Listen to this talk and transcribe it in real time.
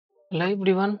Hello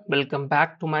everyone, welcome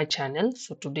back to my channel.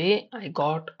 So today I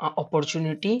got an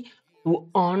opportunity to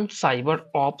earn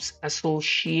CyberOps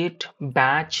Associate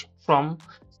badge from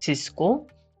Cisco.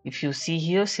 If you see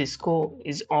here, Cisco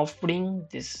is offering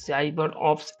this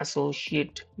CyberOps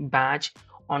Associate badge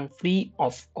on free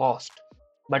of cost.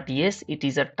 But yes, it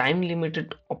is a time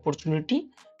limited opportunity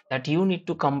that you need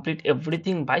to complete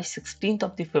everything by 16th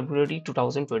of the February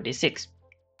 2026.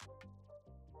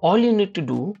 All you need to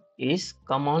do is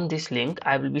come on this link.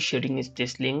 I will be sharing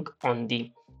this link on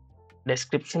the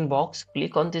description box.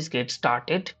 Click on this get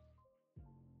started,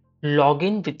 log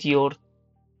in with your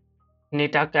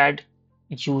netacad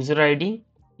user id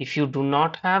if you do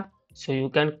not have, so you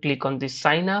can click on this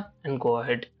sign up and go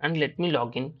ahead and let me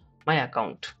log in my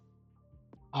account.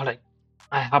 All right,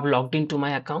 I have logged into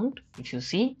my account. If you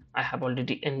see, I have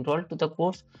already enrolled to the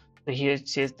course. So here it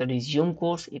says the resume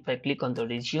course. If I click on the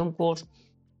resume course,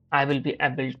 I will be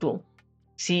able to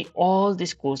see all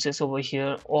these courses over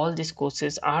here. All these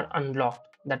courses are unlocked.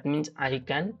 That means I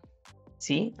can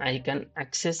see, I can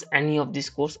access any of this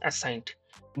course assigned.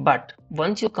 But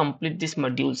once you complete these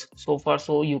modules,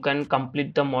 so you can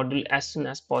complete the module as soon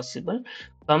as possible.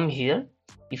 Come here.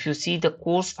 If you see the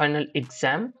course final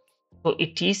exam, so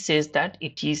it is says that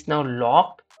it is now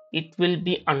locked. It will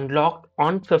be unlocked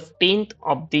on 15th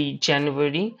of the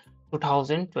January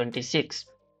 2026.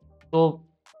 So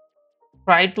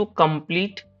try to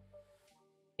complete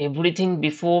everything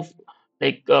before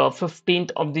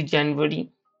 15th of the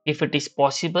January if it is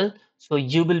possible, so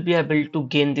you will be able to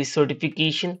gain this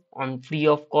certification on free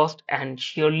of cost. And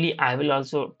surely I will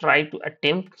also try to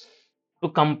attempt to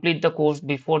complete the course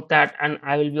before that, and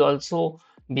I will be also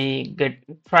be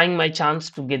trying my chance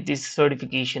to get this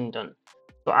certification done.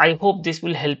 So I hope this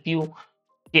will help you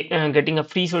getting a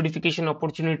free certification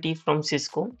opportunity from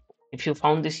Cisco. If you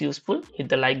found this useful, hit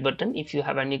the like button. If you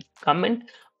have any comment,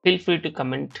 feel free to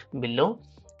comment below.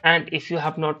 And if you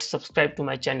have not subscribed to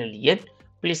my channel yet,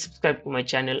 please subscribe to my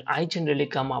channel. I generally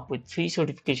come up with free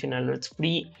certification alerts,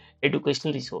 free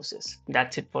educational resources.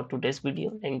 That's it for today's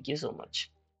video. Thank you so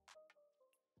much.